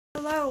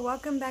Hello,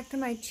 welcome back to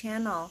my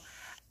channel.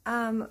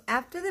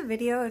 After the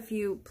video, if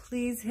you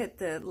please hit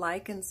the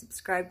like and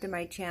subscribe to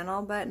my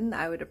channel button,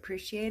 I would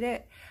appreciate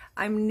it.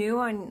 I'm new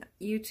on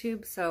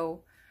YouTube,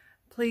 so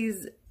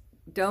please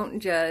don't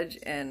judge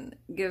and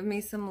give me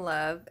some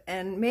love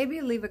and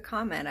maybe leave a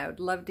comment. I would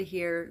love to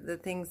hear the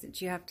things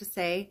that you have to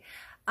say.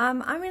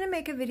 I'm going to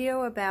make a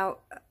video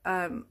about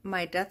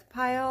my death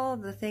pile,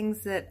 the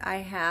things that I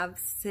have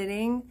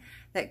sitting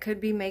that could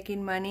be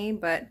making money,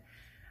 but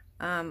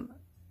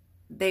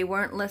they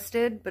weren't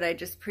listed, but I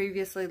just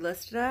previously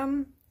listed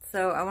them.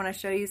 So I want to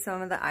show you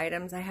some of the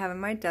items I have in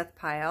my death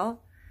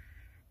pile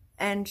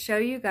and show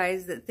you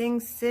guys that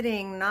things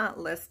sitting not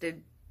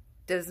listed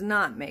does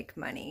not make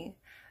money.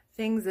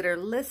 Things that are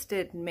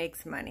listed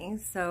makes money.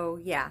 So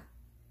yeah.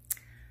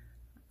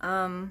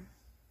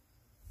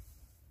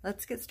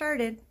 Let's get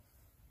started.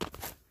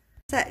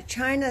 That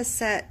China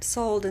set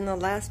sold in the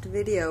last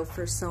video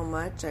for so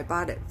much. I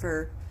bought it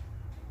for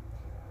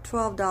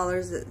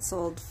 $12. It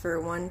sold for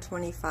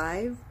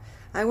 $125.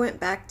 I went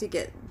back to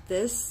get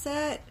this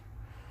set.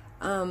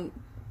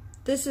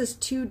 This is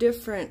two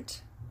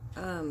different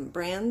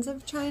brands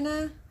of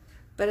China,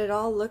 but it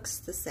all looks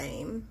the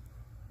same.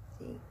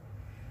 See?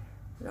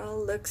 It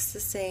all looks the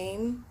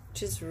same,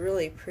 which is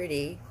really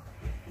pretty.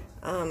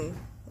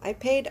 I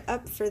paid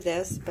up for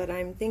this, but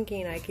I'm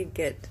thinking I could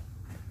get,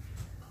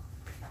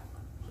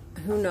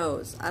 who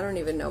knows, I don't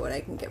even know what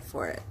I can get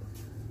for it.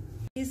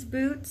 These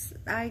boots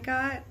I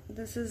got,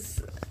 this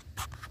is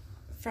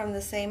from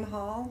the same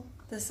haul.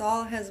 This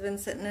all has been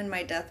sitting in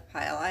my death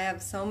pile. I have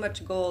so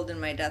much gold in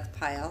my death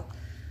pile.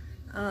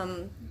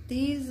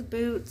 These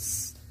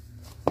boots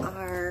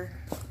are,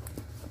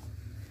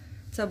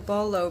 it's a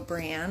Bolo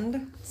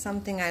brand,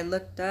 something I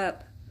looked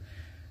up.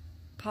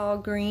 Paul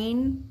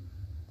Green.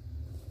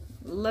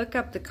 Look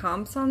up the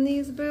comps on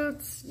these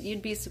boots.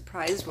 You'd be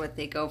surprised what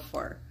they go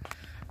for.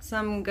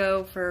 Some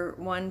go for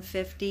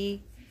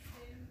 $150.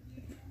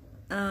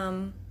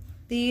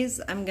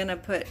 These I'm gonna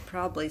put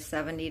probably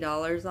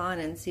 $70 on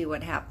and see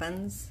what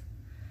happens.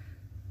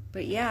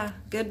 But yeah,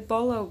 good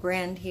Bolo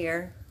brand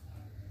here.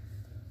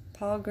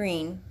 Paul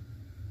Green.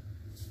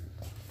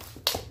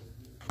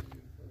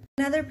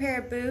 Another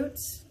pair of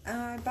boots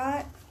I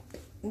bought.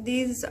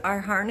 These are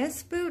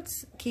harness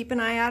boots. Keep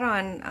an eye out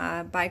on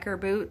biker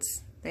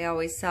boots. They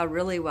always sell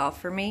really well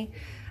for me.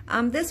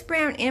 This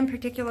brand in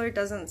particular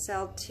doesn't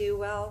sell too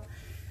well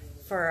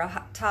for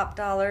a top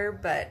dollar,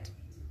 but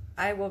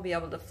I will be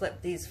able to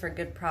flip these for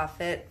good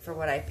profit for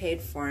what I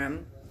paid for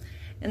them.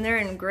 And they're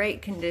in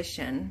great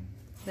condition.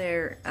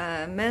 They're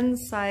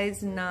men's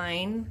size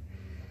 9,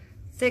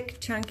 thick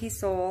chunky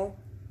sole,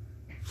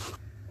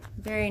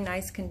 very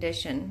nice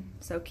condition.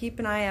 So keep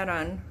an eye out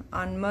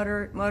on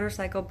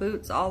motorcycle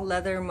boots. All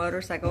leather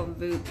motorcycle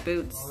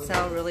boots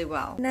sell really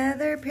well.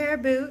 Another pair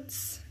of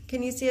boots.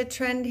 Can you see a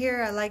trend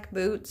here? I like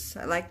boots.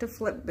 I like to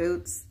flip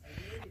boots.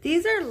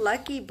 These are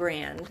Lucky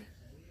brand.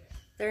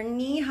 They're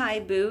knee-high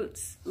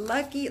boots.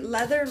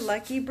 Leather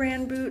Lucky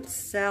brand boots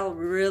sell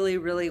really,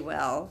 really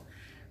well.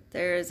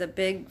 There's a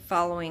big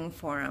following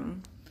for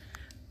them.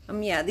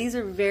 Yeah, these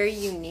are very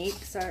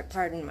unique. Sorry,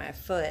 pardon my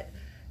foot.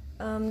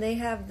 They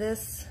have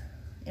this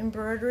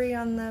embroidery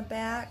on the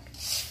back.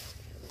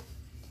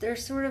 They're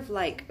sort of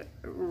like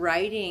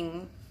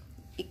riding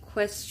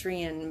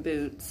equestrian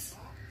boots.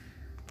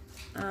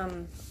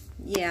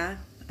 Yeah,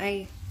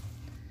 I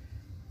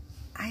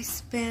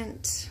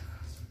spent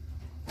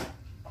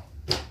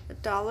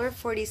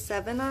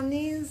 $1.47 on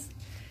these.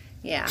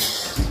 Yeah,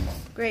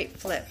 great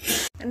flip.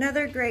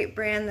 Another great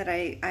brand that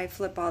I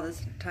flip all the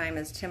time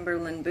is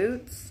Timberland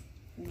boots.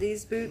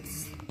 These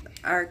boots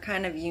are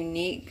kind of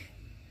unique.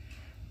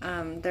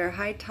 They're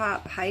high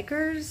top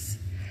hikers.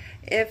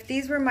 If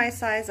these were my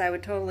size, I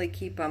would totally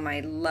keep them. I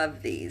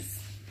love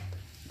these.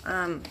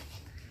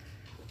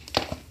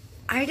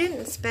 I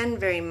didn't spend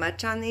very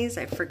much on these.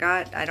 I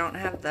forgot. I don't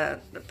have the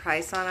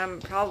price on them.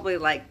 Probably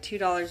like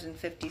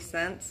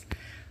 $2.50.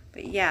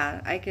 But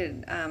yeah, I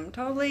could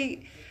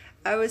totally.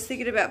 I was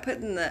thinking about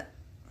putting a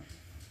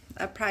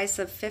price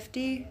of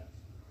 $50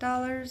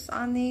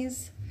 on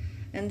these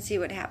and see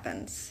what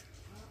happens.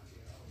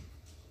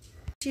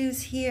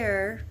 Shoes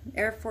here,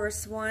 Air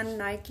Force One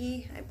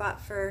Nike, I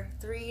bought for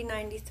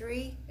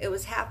 $3.93. It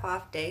was half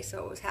off day,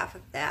 so it was half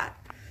of that.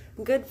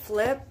 Good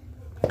flip.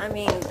 I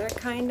mean, they're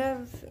kind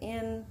of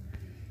in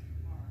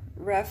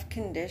rough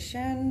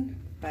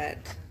condition, but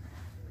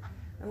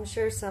I'm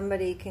sure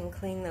somebody can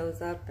clean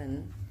those up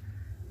and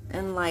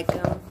like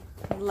them,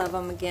 love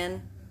them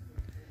again.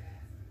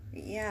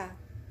 But yeah,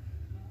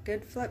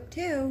 good flip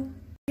too.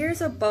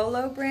 Here's a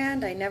Bolo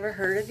brand. I never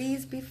heard of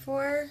these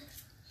before.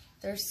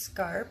 They're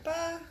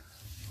Scarpa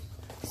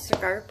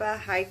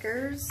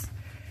hikers.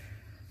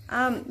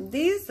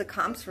 The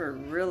comps were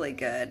really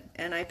good,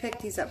 and I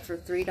picked these up for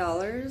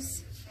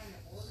 $3.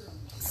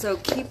 So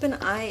keep an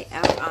eye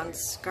out on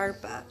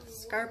Scarpa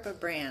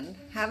brand.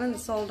 Haven't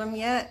sold them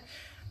yet,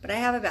 but I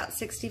have about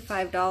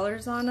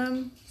 $65 on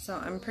them, so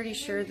I'm pretty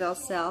sure they'll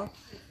sell.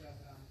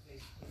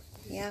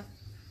 Yeah.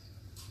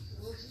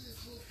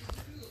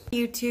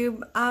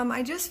 YouTube.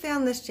 I just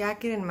found this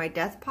jacket in my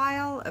death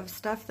pile of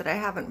stuff that I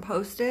haven't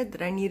posted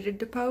that I needed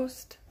to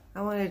post.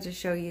 I wanted to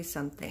show you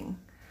something.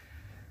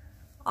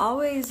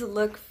 Always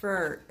look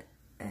for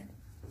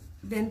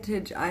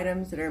vintage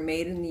items that are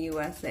made in the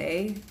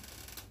USA.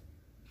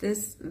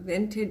 This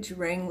vintage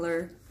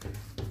Wrangler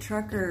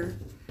trucker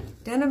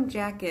denim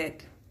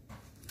jacket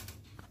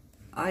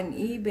on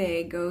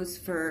eBay goes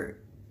for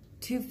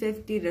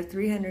 $250 to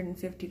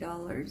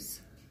 $350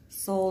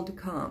 sold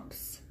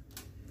comps.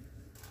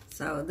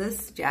 So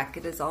this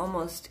jacket is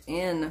almost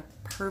in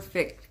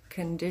perfect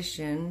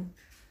condition.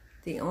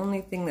 The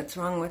only thing that's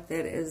wrong with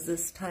it is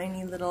this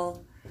tiny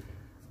little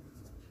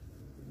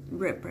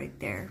rip right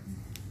there.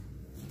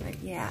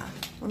 But yeah,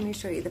 let me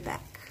show you the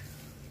back.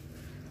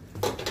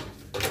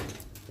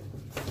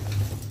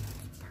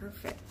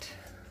 Perfect.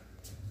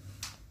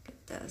 Look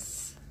at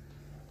this.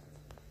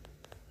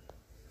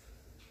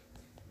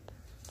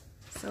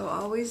 So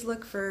always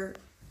look for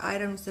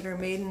items that are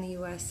made in the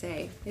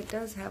USA. It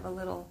does have a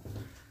little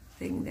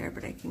thing there,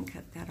 but I can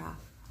cut that off.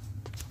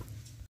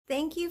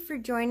 Thank you for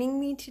joining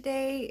me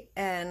today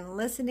and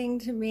listening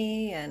to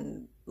me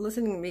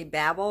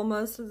babble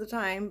most of the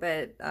time,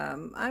 but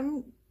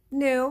I'm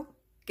new,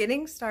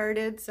 getting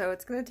started, so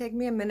it's going to take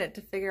me a minute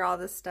to figure all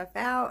this stuff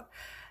out.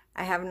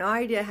 I have no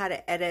idea how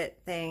to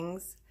edit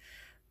things,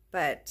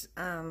 but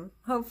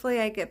hopefully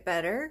I get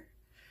better.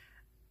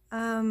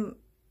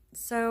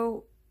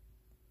 So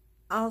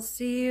I'll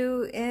see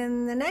you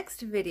in the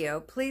next video.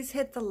 Please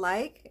hit the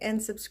like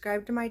and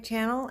subscribe to my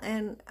channel,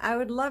 and I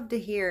would love to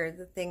hear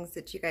the things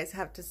that you guys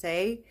have to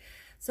say.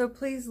 So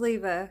please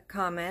leave a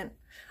comment.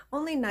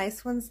 Only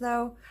nice ones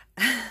though.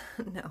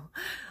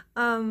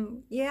 No.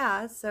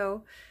 Yeah,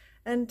 so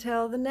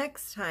until the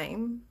next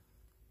time,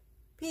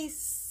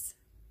 peace.